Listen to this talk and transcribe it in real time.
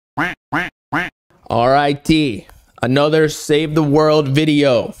Alrighty, another Save the World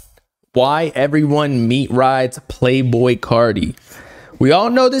video. Why everyone Meatrides Playboi Carti. We all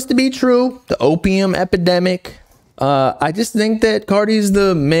know this to be true. The opium epidemic. I just think that Carti's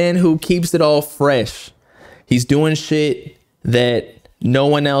the man who keeps it all fresh. He's doing shit that no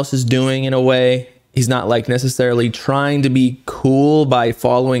one else is doing in a way. He's not like necessarily trying to be cool by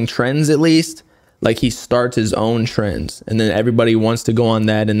following trends, at least. Like he starts his own trends and then everybody wants to go on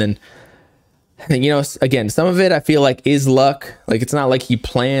that. And then, you know, again, some of it I feel like is luck. Like it's not like he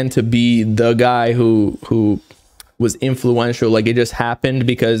planned to be the guy who was influential. Like it just happened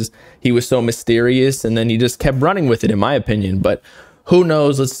because he was so mysterious and then he just kept running with it, in my opinion. But who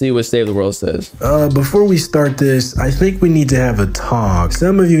knows? Let's see what Save the World says. Before we start this, I think we need to have a talk.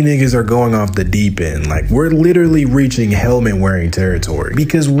 Some of you niggas are going off the deep end. Like, we're literally reaching helmet-wearing territory.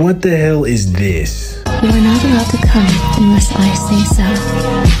 Because what the hell is this? You are not allowed to come unless I say so.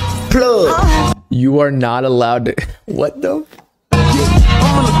 Plug! You are not allowed to... What the...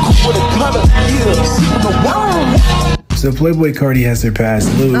 So Playboi Carti has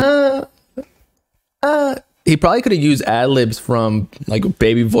surpassed Lou. He probably could have used ad-libs from like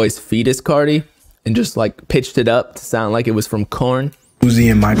Baby Voice Fetus Carti and just like pitched it up to sound like it was from Korn.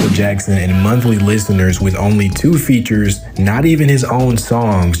 Uzi and Michael Jackson and monthly listeners with only 2 features, not even his own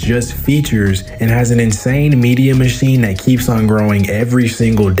songs, just features, and has an insane media machine that keeps on growing every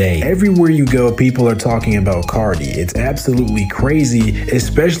single day. Everywhere you go, people are talking about Carti. It's absolutely crazy,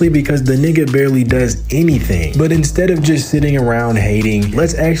 especially because the nigga barely does anything. But instead of just sitting around hating,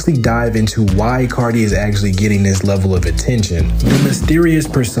 let's actually dive into why Carti is actually getting this level of attention. The mysterious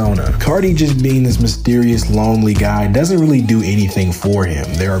persona. Carti just being this mysterious, lonely guy doesn't really do anything for him.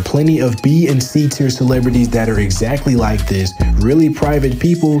 There are plenty of B and C tier celebrities that are exactly like this, really private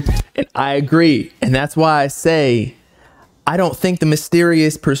people. And I agree. And that's why I say, I don't think the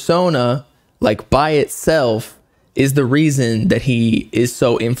mysterious persona, like by itself, is the reason that he is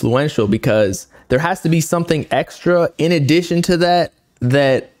so influential, because there has to be something extra in addition to that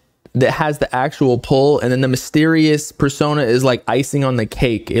has the actual pull. And then the mysterious persona is like icing on the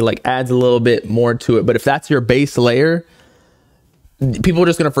cake. It like adds a little bit more to it. But if that's your base layer, people are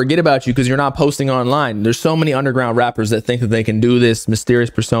just going to forget about you because you're not posting online. There's so many underground rappers that think that they can do this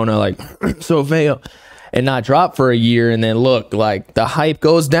mysterious persona like so veil and not drop for a year, and then look, like the hype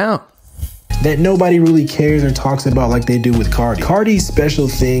goes down. That nobody really cares or talks about like they do with Carti. Carti's special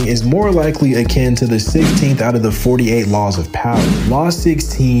thing is more likely akin to the 16th out of the 48 laws of power. Law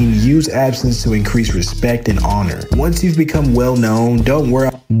 16, use absence to increase respect and honor. Once you've become well known, don't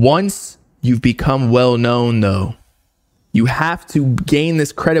worry. Once you've become well known though, you have to gain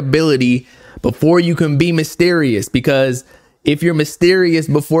this credibility before you can be mysterious, because if you're mysterious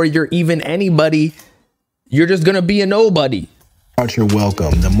before you're even anybody, you're just going to be a nobody. You're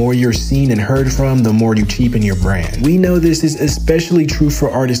welcome. The more you're seen and heard from, the more you cheapen your brand. We know this is especially true for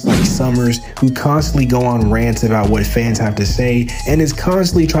artists like Summers, who constantly go on rants about what fans have to say and is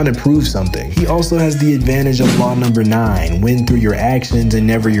constantly trying to prove something. He also has the advantage of law number 9, win through your actions and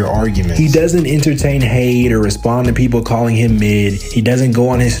never your arguments. He doesn't entertain hate or respond to people calling him mid. He doesn't go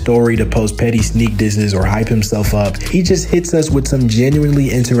on his story to post petty sneak disses or hype himself up. He just hits us with some genuinely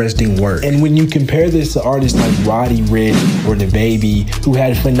interesting work. And when you compare this to artists like Roddy Ricch or the Baby, who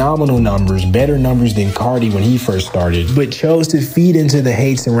had phenomenal numbers, better numbers than Carti when he first started, but chose to feed into the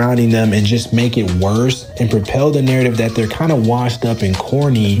hate surrounding them and just make it worse and propel the narrative that they're kind of washed up and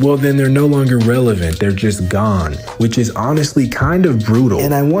corny, well then they're no longer relevant, they're just gone, which is honestly kind of brutal.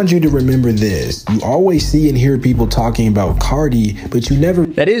 And I want you to remember this, you always see and hear people talking about Carti, but you never...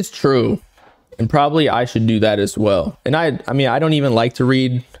 That is true, and probably I should do that as well. And I mean, I don't even like to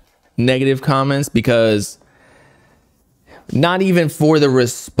read negative comments because... not even for the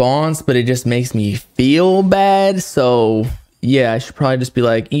response, but it just makes me feel bad. So yeah, I should probably just be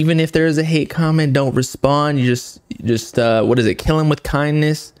like, even if there's a hate comment, don't respond. You just what is it? Kill him with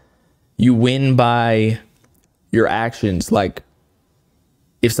kindness. You win by your actions. Like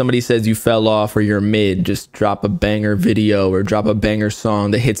if somebody says you fell off or you're mid, just drop a banger video or drop a banger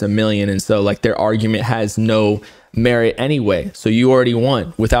song that hits 1 million. And so like their argument has no merit anyway. So you already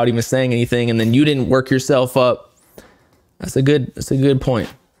won without even saying anything. And then you didn't work yourself up. That's a good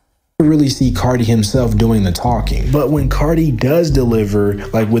point. Really see Carti himself doing the talking, but when Carti does deliver,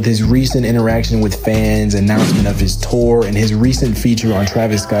 like with his recent interaction with fans, announcement of his tour, and his recent feature on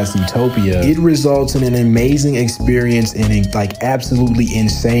Travis Scott's Utopia, it results in an amazing experience and like absolutely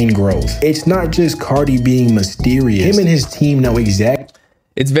insane growth. It's not just Carti being mysterious. Him and his team know exactly.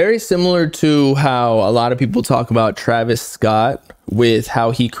 It's very similar to how a lot of people talk about Travis Scott with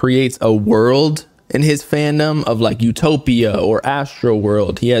how he creates a world in his fandom of like Utopia or Astro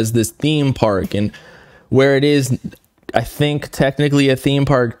World. He has this theme park, and where it is, I think technically a theme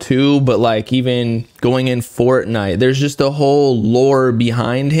park too, but like even going in Fortnite, there's just a whole lore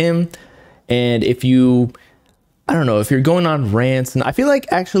behind him. And if you, I don't know, if you're going on rants, and I feel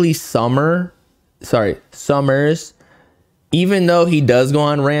like actually Summers, even though he does go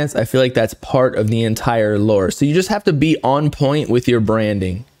on rants, I feel like that's part of the entire lore. So you just have to be on point with your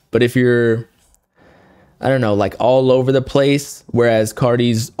branding. But if you're, I don't know, like all over the place, whereas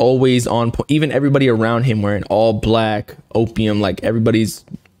Carti's always on point, even everybody around him wearing all black, opium, like everybody's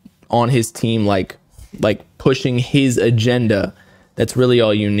on his team, like pushing his agenda. That's really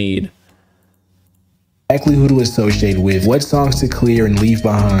all you need. Exactly who to associate with, what songs to clear and leave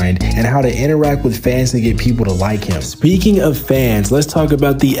behind, and how to interact with fans to get people to like him. Speaking of fans, let's talk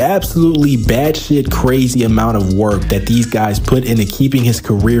about the absolutely batshit crazy amount of work that these guys put into keeping his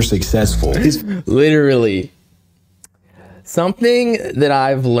career successful. Literally. Something that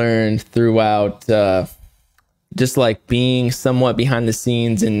I've learned throughout just like being somewhat behind the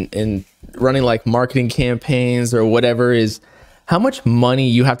scenes and running like marketing campaigns or whatever is how much money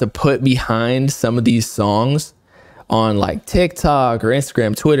you have to put behind some of these songs on like TikTok or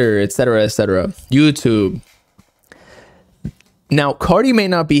Instagram, Twitter, etc., YouTube. Now, Carti may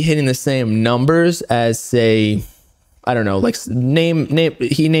not be hitting the same numbers as, say, I don't know, like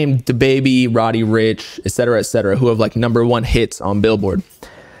he named DaBaby, Roddy Ricch, etc., who have like #1 hits on Billboard.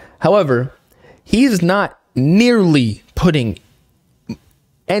 However, he's not nearly putting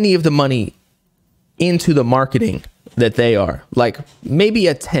any of the money into the marketing that they are. Like maybe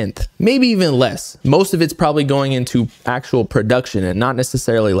a tenth, maybe even less. Most of it's probably going into actual production and not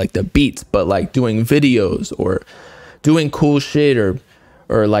necessarily like the beats, but like doing videos or doing cool shit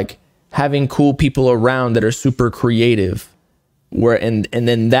or like having cool people around that are super creative, where and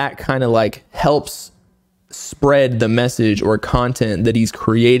then that kind of like helps spread the message or content that he's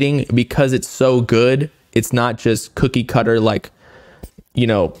creating, because it's so good. It's not just cookie cutter, like, you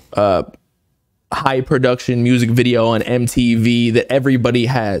know, high production music video on MTV that everybody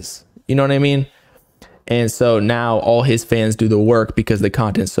has, you know what I mean? And so now all his fans do the work because the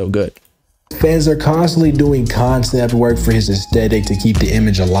content's so good. Fans are constantly doing concept work for his aesthetic to keep the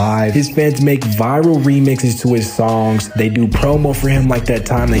image alive. His fans make viral remixes to his songs. They do promo for him, like that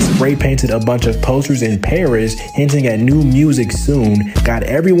time they spray painted a bunch of posters in Paris hinting at new music soon, got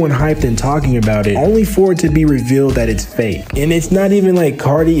everyone hyped and talking about it, only for it to be revealed that it's fake. And it's not even like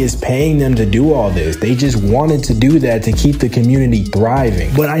Carti is paying them to do all this. They just wanted to do that to keep the community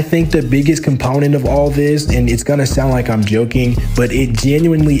thriving. But I think the biggest component of all this, and it's gonna sound like I'm joking, but it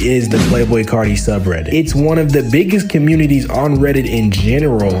genuinely is the Playboi Carti subreddit. It's one of the biggest communities on Reddit in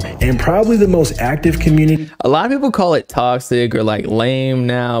general, and probably the most active community. A lot of people call it toxic or like lame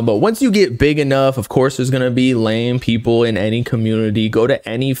now, but once you get big enough, of course there's gonna be lame people in any community. Go to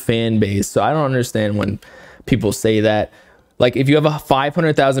any fan base. So I don't understand when people say that. Like if you have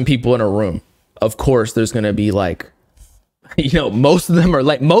 500,000 people in a room, of course there's gonna be like, you know, most of them are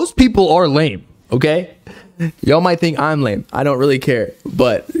like, most people are lame, okay? Y'all might think I'm lame. I don't really care,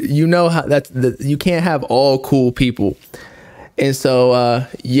 but you know how you can't have all cool people. And so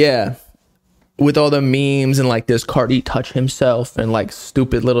yeah, with all the memes and like this Carti touch himself and like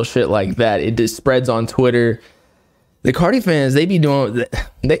stupid little shit like that, it just spreads on Twitter. The Carti fans, they be doing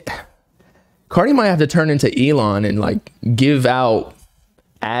Carti might have to turn into Elon and like give out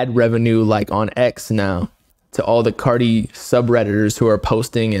ad revenue like on X now to all the Carti subredditors who are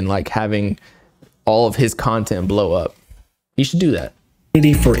posting and like having all of his content blow up. You should do that.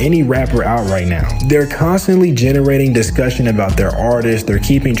 For any rapper out right now. They're constantly generating discussion about their artists, they're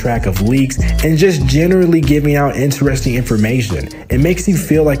keeping track of leaks, and just generally giving out interesting information. It makes you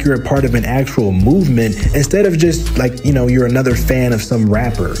feel like you're a part of an actual movement instead of just like, you know, you're another fan of some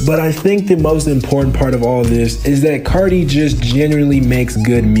rapper. But I think the most important part of all this is that Carti just genuinely makes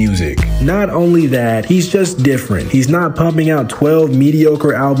good music. Not only that, he's just different. He's not pumping out 12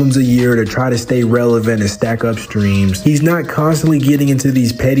 mediocre albums a year to try to stay relevant and stack up streams. He's not constantly getting into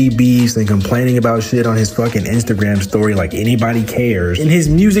these petty beefs and complaining about shit on his fucking Instagram story like anybody cares. And his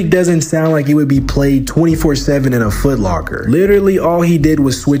music doesn't sound like it would be played 24/7 in a Foot Locker. Literally all he did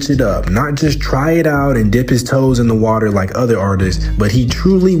was switch it up, not just try it out and dip his toes in the water like other artists, but he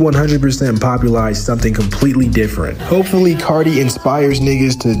truly 100% popularized something completely different. Hopefully Carti inspires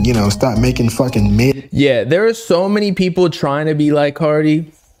niggas to, you know, stop making fucking mid. Yeah, there are so many people trying to be like Carti,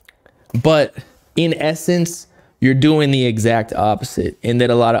 but in essence, you're doing the exact opposite, in that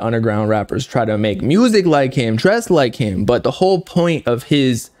a lot of underground rappers try to make music like him, dress like him, but the whole point of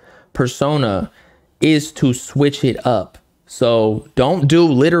his persona is to switch it up So don't do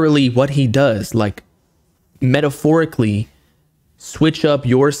literally what he does. Like, metaphorically, switch up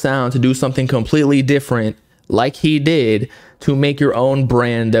your sound to do something completely different like he did, to make your own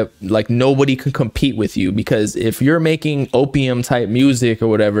brand that like nobody can compete with you. Because if you're making opium type music or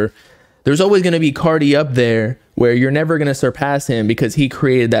whatever, there's always going to be Carti up there where you're never going to surpass him because he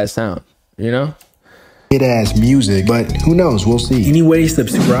created that sound, you know? It as music, but who knows? We'll see. Anyway,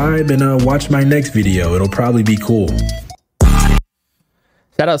 subscribe and watch my next video. It'll probably be cool.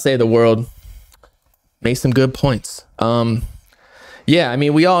 Shout out Save the World. Make some good points. Yeah, I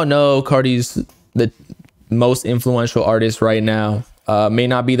mean, we all know Carti's the most influential artist right now. May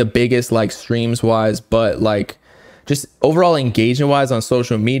not be the biggest like streams wise, but like just overall engagement wise on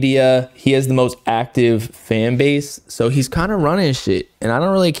social media, he has the most active fan base. So he's kind of running shit. And I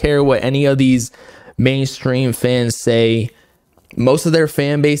don't really care what any of these mainstream fans say. Most of their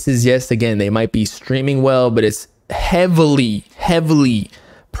fan bases, yes, again, they might be streaming well, but it's heavily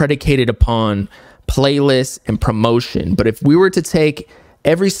predicated upon playlists and promotion. But if we were to take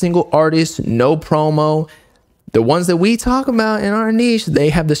every single artist, no promo, the ones that we talk about in our niche, they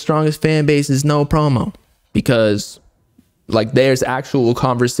have the strongest fan bases, no promo, because like there's actual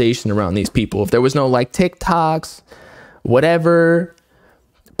conversation around these people. If there was no like TikToks, whatever,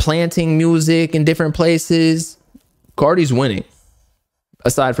 planting music in different places, Carti's winning,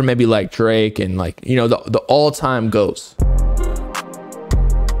 aside from maybe like Drake and like, you know, the all-time goats.